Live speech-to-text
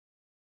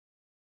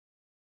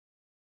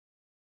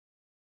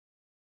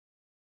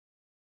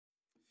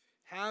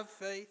Have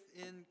faith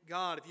in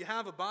God. If you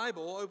have a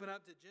Bible, open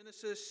up to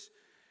Genesis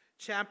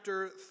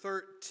chapter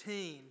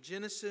 13.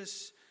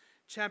 Genesis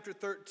chapter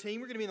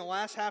 13. We're going to be in the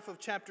last half of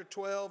chapter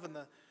 12 and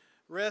the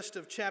rest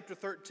of chapter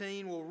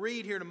 13. We'll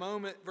read here in a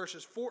moment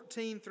verses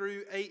 14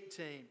 through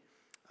 18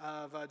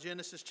 of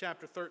Genesis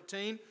chapter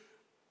 13.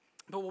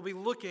 But we'll be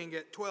looking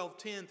at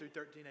 12:10 through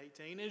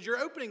 13:18. And as you're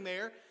opening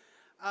there,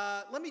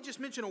 let me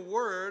just mention a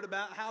word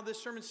about how this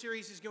sermon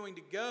series is going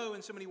to go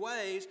in so many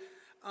ways.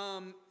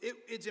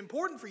 It's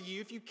important for you,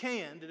 if you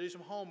can, to do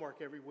some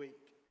homework every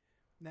week.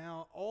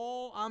 Now,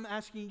 all I'm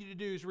asking you to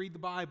do is read the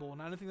Bible,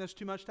 and I don't think that's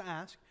too much to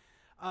ask.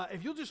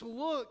 If you'll just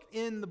look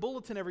in the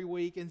bulletin every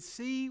week and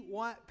see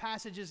what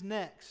passage is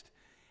next,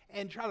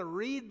 and try to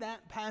read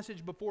that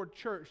passage before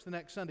church the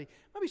next Sunday,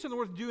 might be something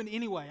worth doing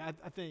anyway,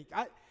 I think.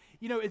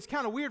 It's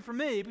kind of weird for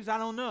me because I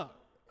don't know,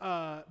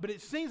 but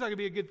it seems like it'd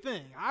be a good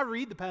thing. I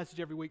read the passage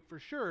every week for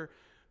sure,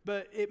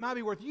 but it might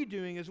be worth you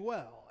doing as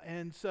well.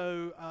 And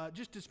so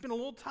just to spend a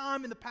little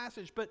time in the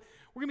passage. But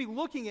we're going to be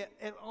looking at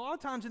a lot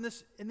of times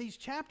in these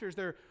chapters,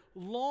 they're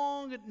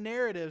long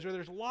narratives, or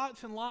there's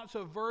lots and lots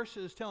of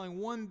verses telling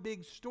one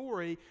big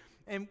story.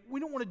 And we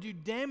don't want to do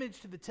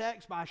damage to the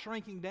text by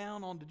shrinking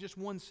down onto just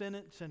one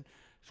sentence and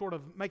sort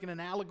of making an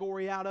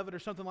allegory out of it or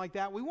something like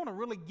that. We want to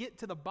really get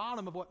to the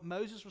bottom of what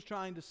Moses was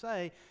trying to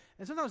say.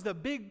 And sometimes the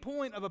big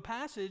point of a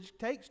passage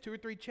takes 2 or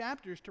 3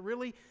 chapters to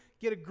really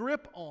get a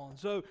grip on.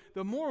 So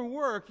the more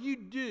work you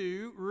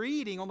do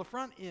reading on the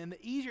front end, the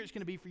easier it's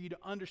going to be for you to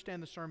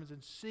understand the sermons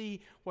and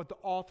see what the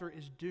author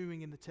is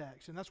doing in the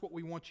text. And that's what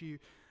we want you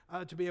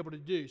to be able to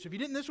do. So if you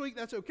didn't this week,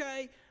 that's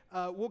okay.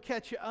 We'll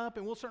catch you up,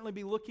 and we'll certainly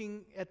be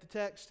looking at the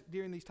text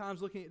during these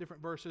times, looking at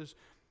different verses.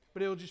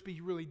 But it'll just be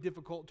really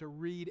difficult to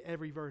read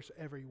every verse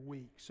every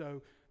week.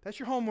 So that's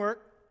your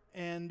homework,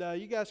 and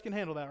you guys can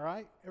handle that,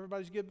 right?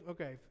 Everybody's good?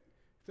 Okay.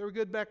 If they were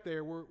good back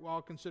there,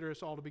 I'll consider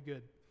us all to be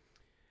good.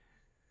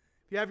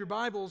 If you have your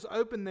Bibles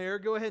open there,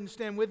 go ahead and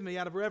stand with me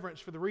out of reverence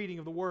for the reading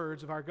of the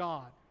words of our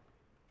God.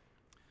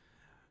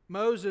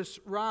 Moses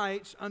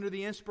writes under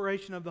the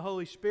inspiration of the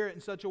Holy Spirit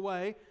in such a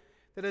way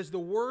that as the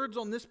words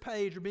on this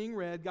page are being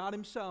read, God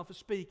Himself is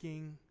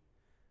speaking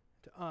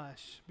to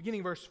us.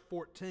 Beginning verse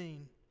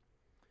 14.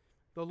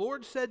 The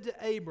Lord said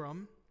to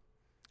Abram,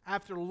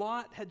 after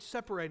Lot had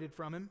separated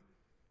from him,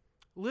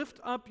 "Lift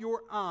up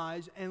your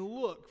eyes and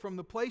look from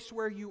the place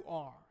where you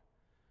are,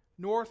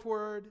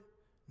 northward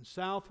and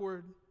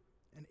southward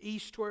and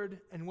eastward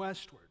and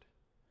westward.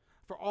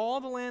 For all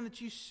the land that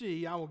you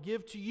see, I will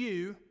give to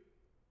you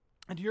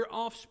and to your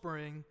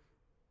offspring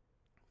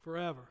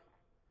forever.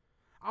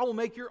 I will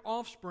make your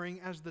offspring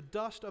as the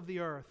dust of the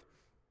earth,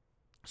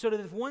 so that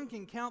if one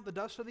can count the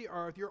dust of the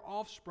earth, your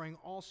offspring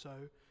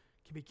also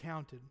can be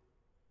counted.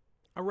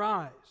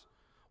 Arise,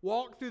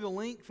 walk through the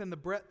length and the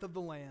breadth of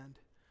the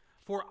land,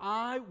 for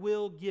I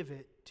will give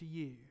it to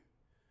you."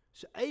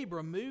 So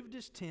Abram moved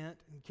his tent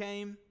and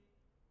came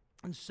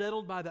and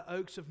settled by the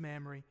oaks of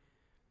Mamre,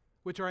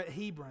 which are at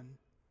Hebron,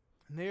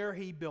 and there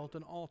he built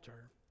an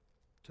altar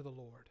to the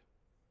Lord.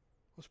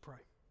 Let's pray.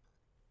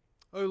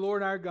 Oh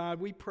Lord our God,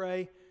 we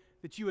pray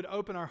that you would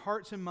open our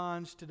hearts and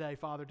minds today,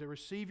 Father, to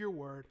receive your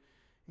word.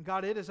 And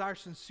God, it is our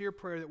sincere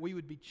prayer that we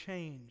would be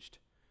changed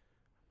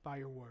by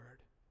your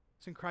word.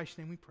 It's in Christ's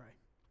name we pray.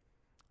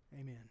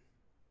 Amen.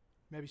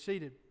 You may be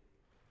seated.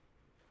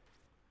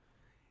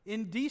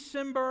 In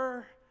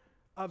December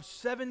of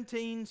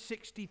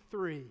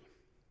 1763,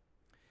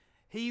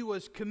 he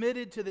was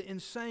committed to the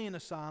insane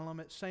asylum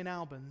at St.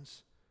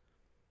 Albans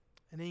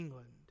in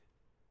England.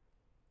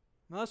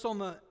 Now, that's on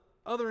the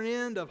other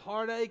end of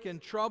heartache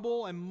and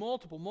trouble and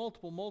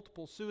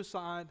multiple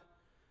suicide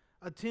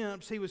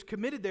attempts. He was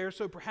committed there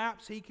so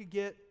perhaps he could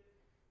get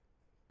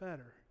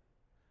better.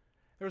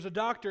 There was a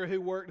doctor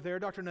who worked there,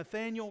 Dr.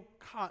 Nathaniel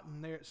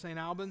Cotton, there at St.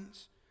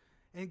 Albans.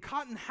 And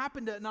Cotton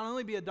happened to not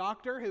only be a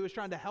doctor who was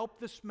trying to help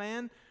this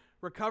man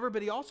recover,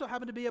 but he also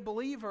happened to be a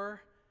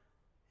believer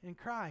in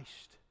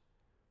Christ.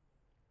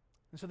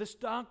 And so this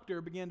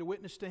doctor began to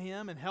witness to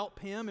him and help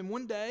him. And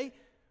one day,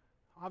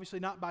 obviously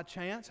not by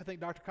chance, I think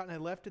Dr. Cotton had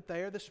left it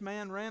there, this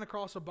man ran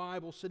across a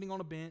Bible sitting on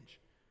a bench.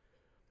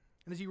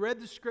 And as he read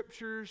the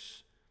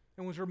Scriptures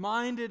and was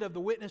reminded of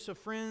the witness of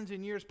friends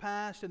in years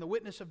past and the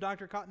witness of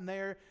Dr. Cotton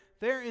there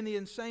in the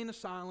insane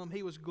asylum,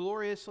 he was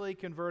gloriously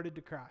converted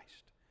to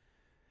Christ.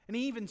 And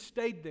he even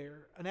stayed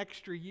there an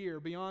extra year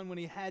beyond when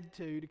he had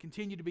to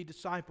continue to be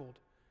discipled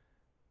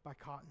by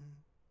Cotton.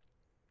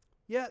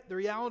 Yet the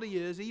reality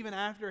is, even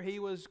after he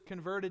was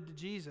converted to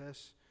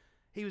Jesus,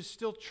 he was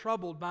still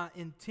troubled by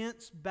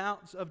intense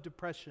bouts of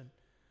depression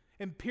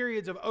and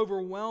periods of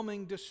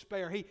overwhelming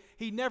despair.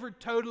 He never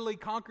totally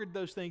conquered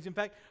those things. In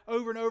fact,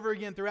 over and over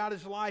again throughout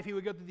his life, he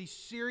would go through these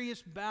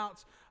serious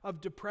bouts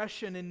of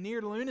depression and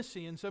near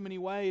lunacy in so many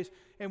ways,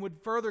 and would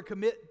further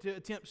commit to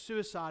attempt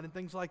suicide and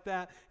things like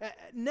that.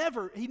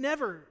 He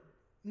never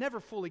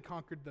fully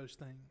conquered those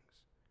things.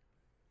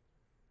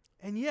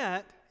 And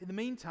yet, in the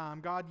meantime,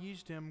 God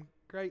used him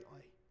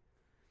greatly.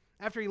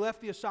 After he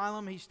left the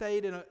asylum, he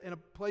stayed in a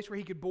place where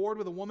he could board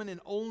with a woman in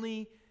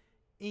Olney,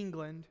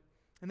 England.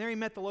 And there he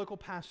met the local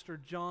pastor,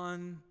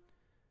 John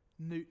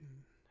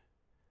Newton.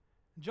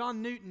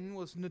 John Newton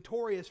was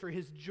notorious for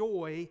his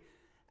joy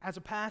as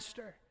a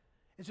pastor.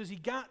 And so as he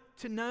got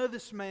to know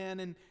this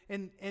man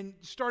and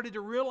started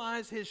to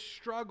realize his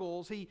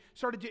struggles, he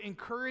started to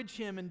encourage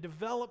him and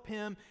develop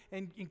him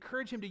and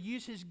encourage him to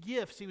use his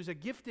gifts. He was a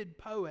gifted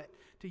poet,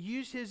 to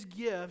use his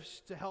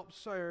gifts to help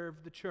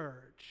serve the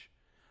church.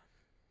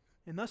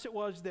 And thus it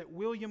was that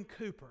William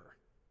Cowper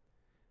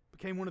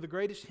became one of the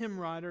greatest hymn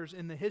writers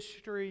in the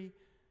history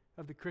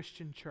of the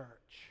Christian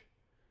church.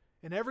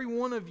 And every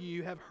one of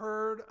you have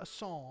heard a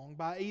song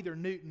by either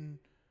Newton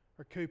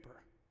or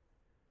Cowper.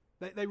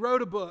 They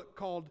wrote a book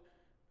called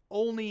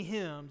Olney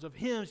Hymns, of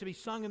hymns to be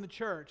sung in the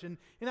church. And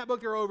in that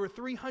book there are over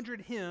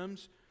 300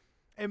 hymns.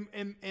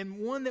 And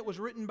one that was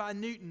written by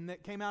Newton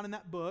that came out in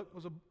that book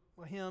was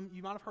a hymn,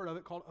 you might have heard of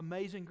it, called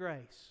Amazing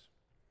Grace.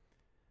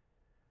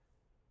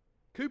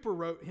 Cowper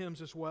wrote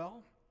hymns as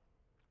well.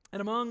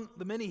 And among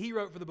the many he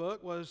wrote for the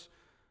book was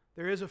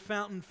There Is a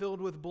Fountain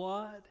Filled with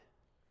Blood.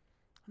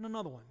 And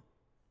another one,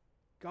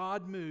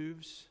 God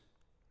Moves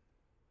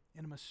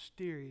in a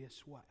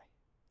Mysterious Way.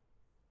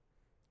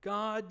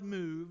 God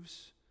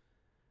moves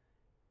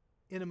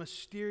in a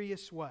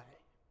mysterious way,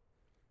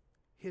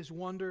 His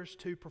wonders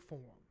to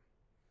perform.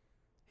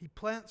 He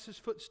plants His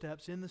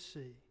footsteps in the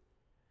sea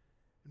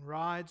and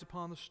rides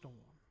upon the storm.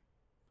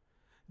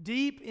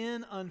 Deep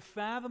in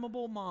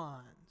unfathomable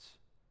minds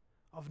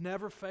of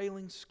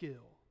never-failing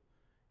skill,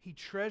 He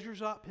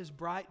treasures up His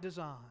bright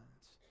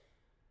designs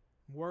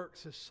and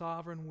works His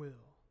sovereign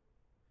will.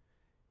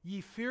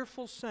 Ye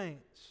fearful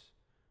saints,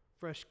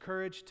 fresh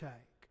courage take.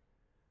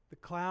 The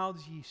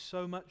clouds ye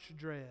so much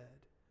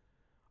dread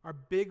are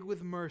big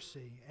with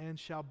mercy and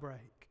shall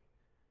break,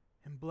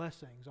 and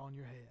blessings on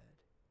your head.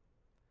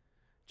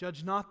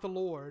 Judge not the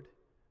Lord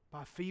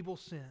by feeble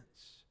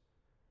sense,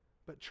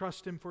 but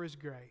trust Him for His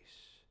grace.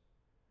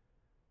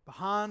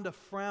 Behind a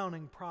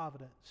frowning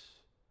providence,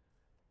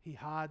 He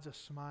hides a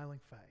smiling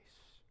face.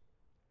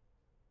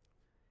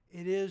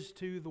 It is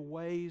to the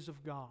ways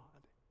of God,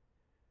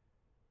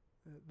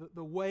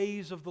 the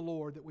ways of the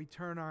Lord, that we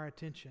turn our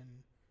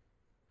attention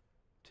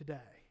today.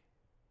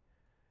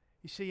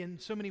 You see, in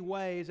so many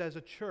ways as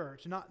a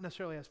church, not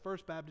necessarily as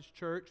First Baptist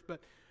Church, but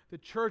the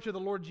Church of the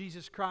Lord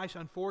Jesus Christ,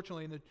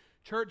 unfortunately, and the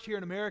church here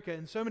in America,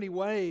 in so many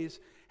ways,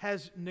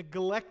 has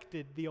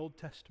neglected the Old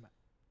Testament.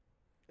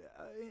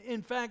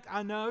 In fact,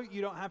 I know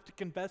you don't have to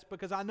confess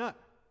because I know.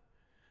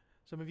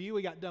 Some of you,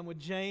 we got done with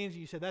James,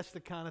 and you said, that's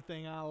the kind of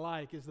thing I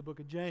like, is the book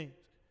of James.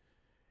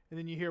 And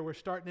then you hear we're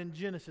starting in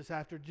Genesis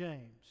after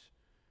James.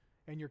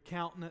 And your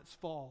countenance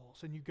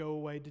falls, and you go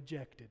away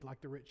dejected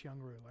like the rich young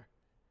ruler.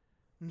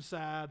 I'm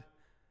sad.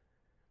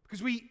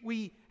 Because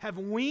we have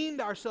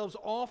weaned ourselves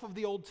off of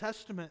the Old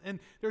Testament. And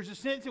there's a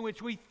sense in which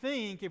we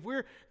think if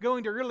we're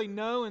going to really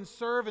know and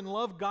serve and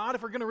love God,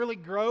 if we're going to really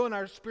grow in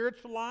our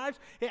spiritual lives,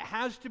 it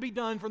has to be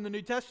done from the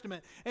New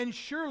Testament. And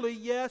surely,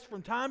 yes,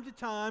 from time to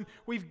time,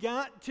 we've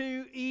got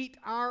to eat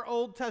our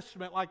Old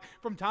Testament. Like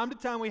from time to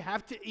time, we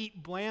have to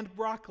eat bland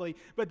broccoli.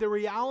 But the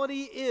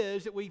reality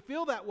is that we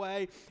feel that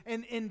way.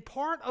 And in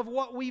part of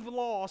what we've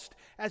lost,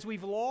 as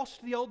we've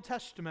lost the Old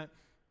Testament,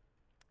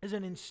 is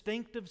an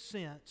instinctive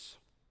sense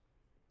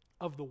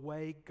of the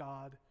way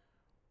God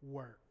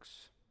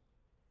works,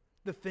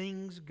 the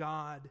things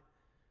God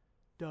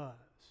does.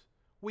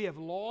 We have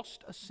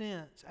lost a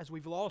sense, as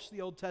we've lost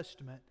the Old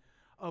Testament,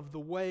 of the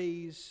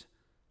ways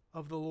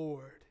of the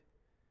Lord.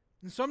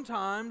 And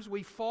sometimes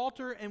we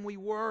falter and we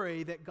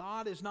worry that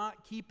God is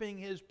not keeping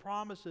His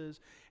promises,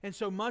 and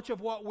so much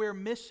of what we're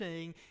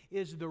missing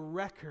is the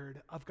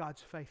record of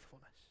God's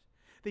faithfulness.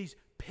 These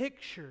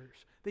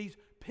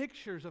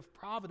pictures of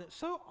providence.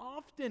 So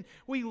often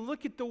we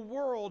look at the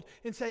world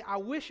and say, I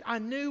wish I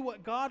knew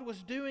what God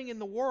was doing in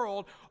the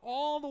world.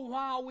 All the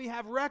while we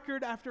have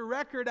record after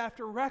record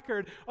after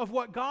record of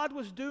what God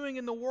was doing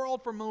in the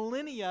world for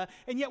millennia,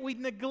 and yet we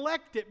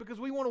neglect it because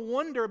we want to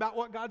wonder about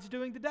what God's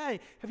doing today.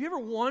 Have you ever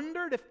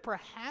wondered if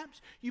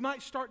perhaps you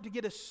might start to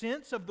get a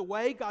sense of the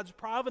way God's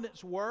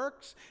providence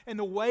works and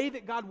the way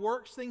that God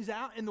works things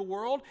out in the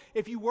world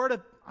if you were to,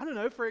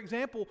 for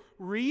example,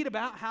 read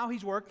about how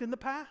He's worked in the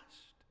past?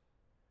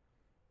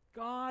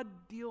 God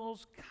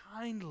deals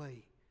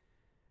kindly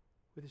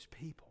with His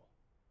people.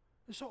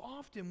 And so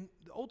often,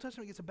 the Old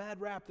Testament gets a bad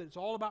rap that it's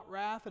all about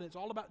wrath and it's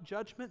all about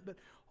judgment, but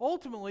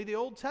ultimately the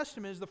Old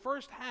Testament is the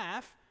first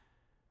half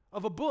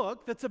of a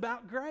book that's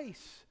about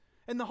grace.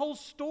 And the whole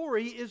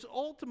story is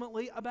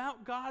ultimately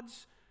about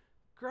God's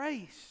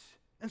grace.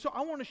 And so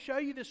I want to show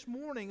you this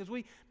morning as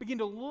we begin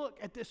to look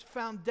at this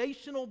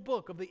foundational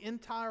book of the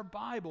entire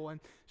Bible and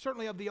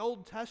certainly of the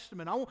Old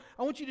Testament. I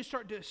want you to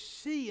start to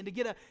see and to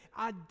get an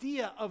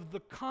idea of the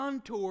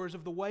contours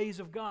of the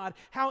ways of God.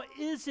 How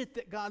is it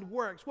that God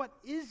works? What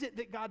is it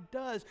that God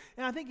does?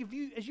 And I think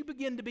as you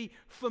begin to be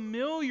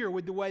familiar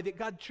with the way that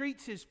God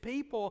treats His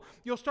people,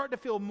 you'll start to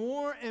feel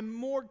more and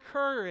more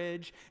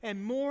courage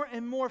and more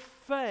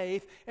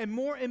faith and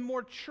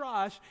more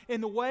trust in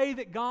the way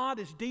that God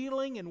is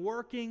dealing and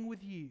working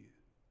with you.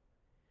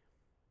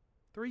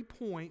 3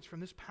 points from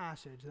this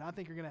passage that I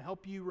think are going to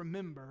help you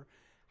remember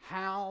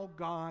how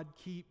God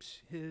keeps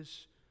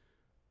His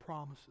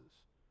promises.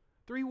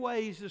 3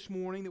 ways this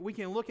morning that we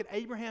can look at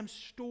Abraham's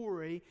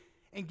story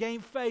and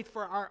gain faith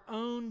for our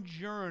own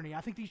journey.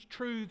 I think these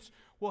truths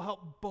will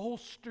help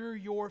bolster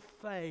your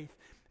faith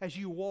as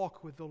you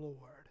walk with the Lord.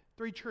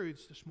 3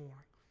 truths this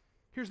morning.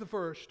 Here's the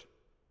first.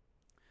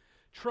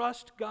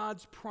 Trust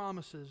God's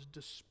promises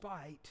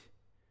despite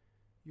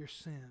your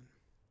sin.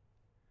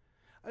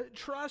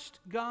 Trust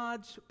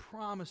God's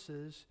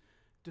promises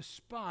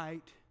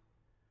despite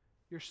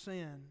your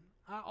sin.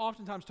 I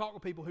oftentimes talk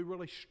with people who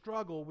really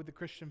struggle with the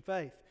Christian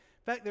faith.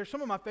 In fact, they're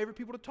some of my favorite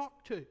people to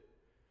talk to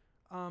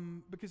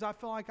because I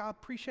feel like I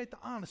appreciate the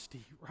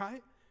honesty,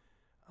 right?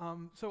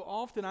 So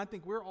often I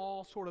think we're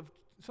all sort of,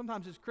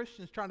 sometimes as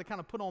Christians, trying to kind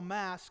of put on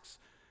masks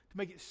to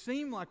make it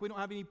seem like we don't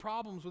have any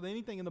problems with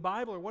anything in the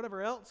Bible or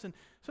whatever else. And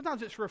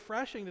sometimes it's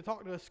refreshing to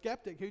talk to a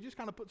skeptic who just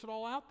kind of puts it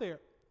all out there.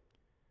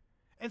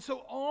 And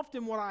so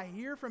often what I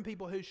hear from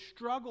people who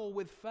struggle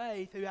with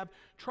faith, who have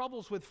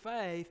troubles with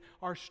faith,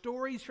 are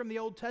stories from the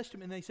Old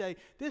Testament. And they say,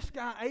 this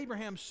guy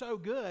Abraham's so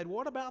good.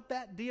 What about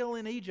that deal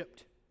in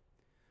Egypt?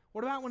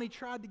 What about when he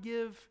tried to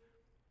give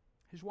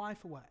his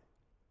wife away?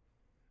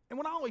 And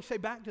what I always say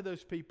back to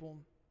those people,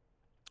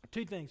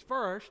 2 things.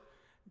 First,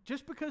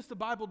 just because the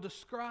Bible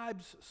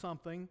describes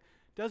something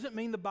doesn't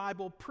mean the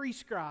Bible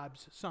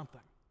prescribes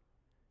something.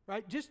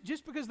 Right?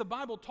 Just because the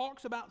Bible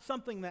talks about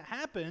something that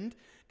happened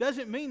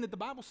doesn't mean that the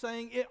Bible's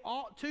saying it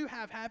ought to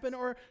have happened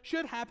or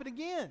should happen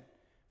again.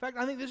 In fact,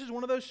 I think this is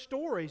one of those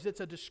stories that's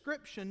a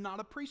description, not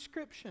a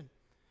prescription.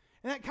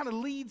 And that kind of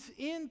leads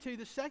into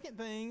the second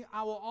thing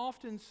I will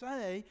often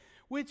say,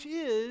 which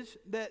is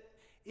that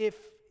if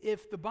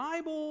the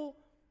Bible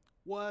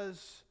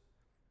was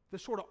the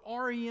sort of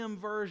REM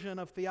version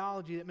of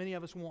theology that many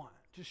of us want,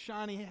 just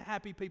shiny,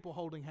 happy people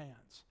holding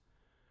hands,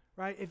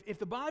 right? If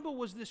the Bible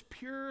was this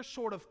pure,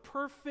 sort of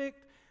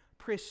perfect,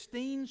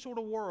 pristine sort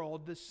of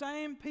world, the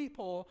same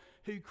people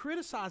who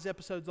criticize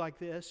episodes like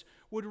this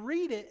would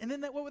read it, and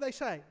then what would they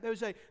say? They would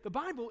say, the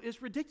Bible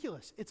is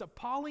ridiculous. It's a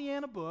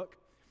Pollyanna book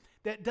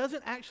that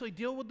doesn't actually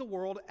deal with the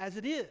world as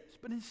it is.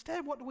 But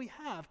instead, what do we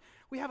have?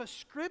 We have a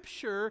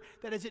scripture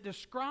that as it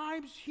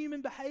describes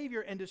human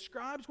behavior and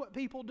describes what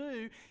people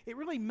do, it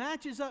really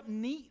matches up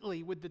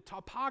neatly with the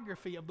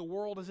topography of the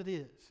world as it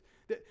is.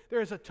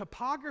 There is a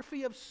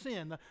topography of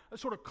sin, a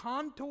sort of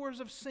contours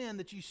of sin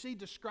that you see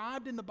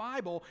described in the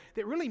Bible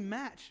that really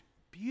match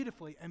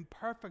beautifully and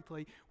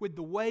perfectly with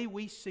the way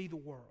we see the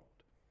world.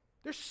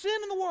 There's sin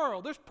in the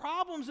world. There's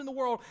problems in the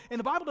world. And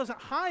the Bible doesn't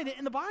hide it.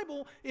 And the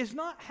Bible is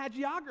not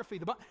hagiography.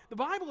 The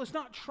Bible is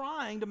not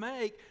trying to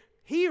make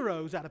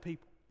heroes out of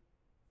people.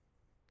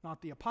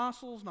 Not the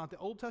apostles, not the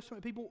Old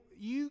Testament people.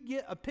 You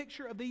get a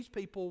picture of these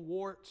people,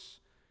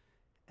 warts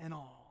and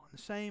all. And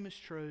the same is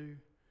true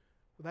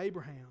with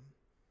Abraham.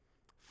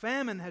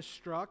 Famine has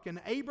struck, and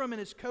Abram and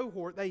his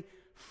cohort, they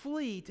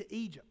flee to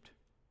Egypt.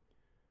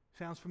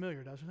 Sounds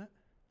familiar, doesn't it?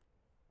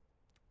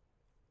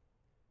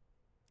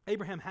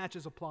 Abraham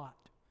hatches a plot.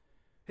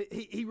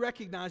 He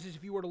recognizes,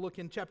 if you were to look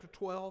in chapter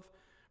 12,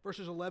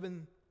 verses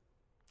 11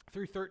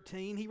 through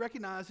 13, he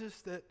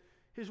recognizes that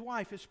his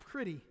wife is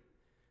pretty.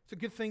 It's a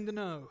good thing to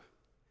know.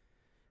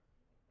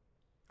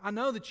 I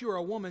know that you are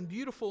a woman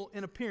beautiful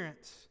in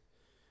appearance.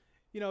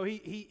 You know,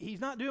 he's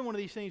not doing one of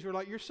these things where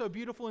like, you're so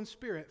beautiful in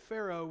spirit,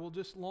 Pharaoh will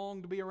just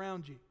long to be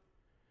around you.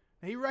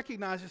 And he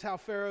recognizes how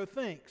Pharaoh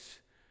thinks.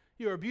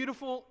 You are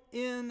beautiful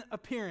in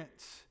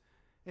appearance.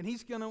 And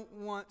he's going to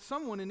want,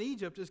 someone in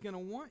Egypt is going to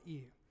want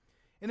you.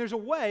 And there's a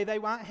way they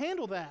might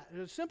handle that.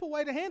 There's a simple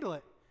way to handle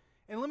it.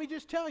 And let me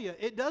just tell you,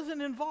 it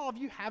doesn't involve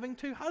you having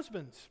 2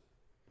 husbands.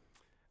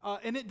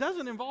 And it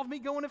doesn't involve me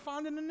going and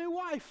finding a new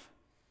wife.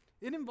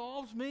 It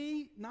involves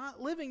me not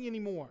living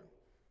anymore.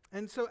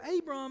 And so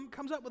Abram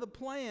comes up with a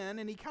plan,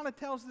 and he kind of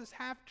tells this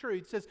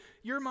half-truth. He says,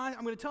 I'm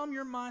going to tell him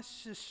you're my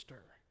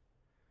sister.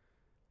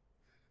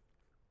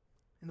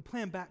 And the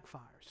plan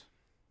backfires.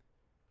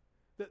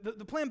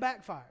 The plan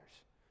backfires.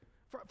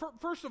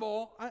 First of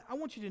all, I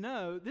want you to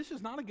know this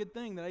is not a good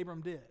thing that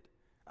Abram did.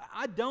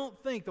 I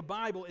don't think the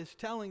Bible is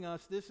telling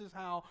us this is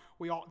how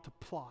we ought to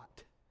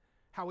plot,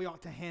 how we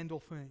ought to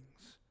handle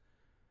things.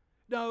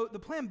 No, the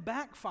plan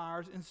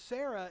backfires, and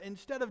Sarah,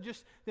 instead of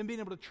just them being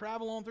able to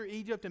travel on through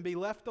Egypt and be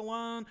left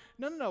alone,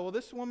 no, well,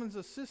 this woman's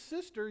a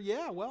sister.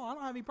 Yeah, well, I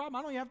don't have any problem.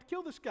 I don't even have to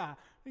kill this guy.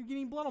 I'm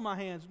getting blood on my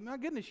hands. My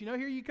goodness, here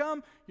you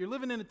come. You're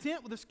living in a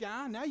tent with this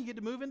guy. Now you get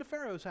to move into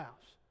Pharaoh's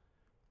house.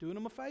 Doing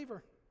him a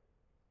favor.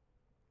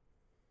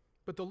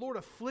 But the Lord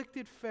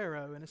afflicted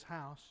Pharaoh and his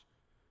house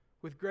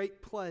with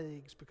great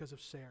plagues because of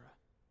Sarah.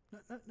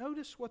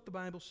 Notice what the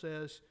Bible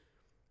says,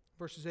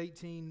 verses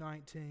 18,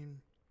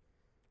 19,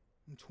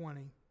 and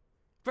 20.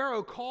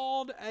 Pharaoh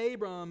called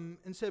Abram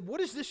and said,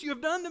 "What is this you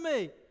have done to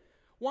me?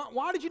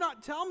 Why did you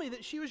not tell me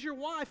that she was your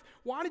wife?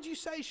 Why did you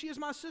say she is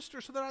my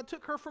sister so that I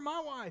took her for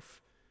my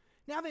wife?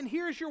 Now then,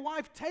 here is your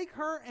wife. Take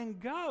her and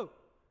go."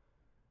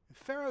 And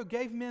Pharaoh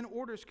gave men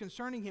orders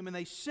concerning him, and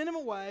they sent him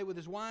away with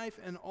his wife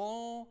and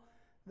all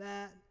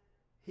that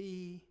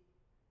he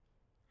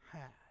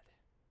had.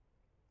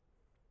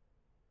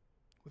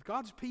 With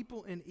God's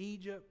people in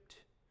Egypt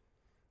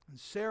and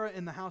Sarah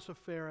in the house of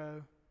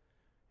Pharaoh,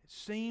 it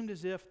seemed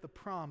as if the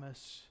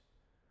promise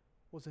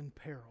was in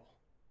peril.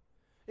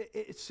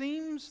 It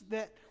seems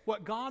that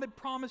what God had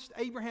promised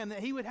Abraham, that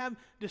he would have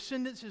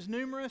descendants as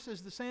numerous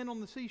as the sand on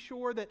the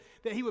seashore, that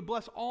he would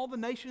bless all the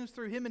nations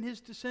through him and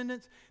his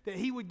descendants, that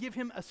he would give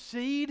him a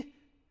seed.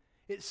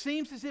 It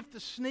seems as if the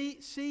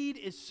seed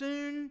is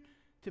soon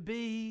to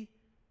be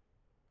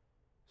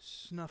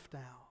snuffed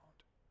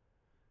out.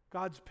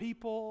 God's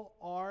people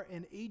are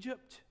in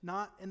Egypt,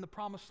 not in the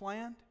promised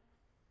land.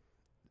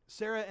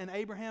 Sarah and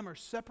Abraham are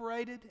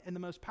separated, and the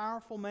most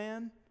powerful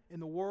man in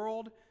the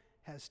world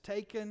has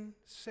taken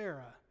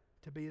Sarah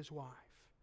to be his wife.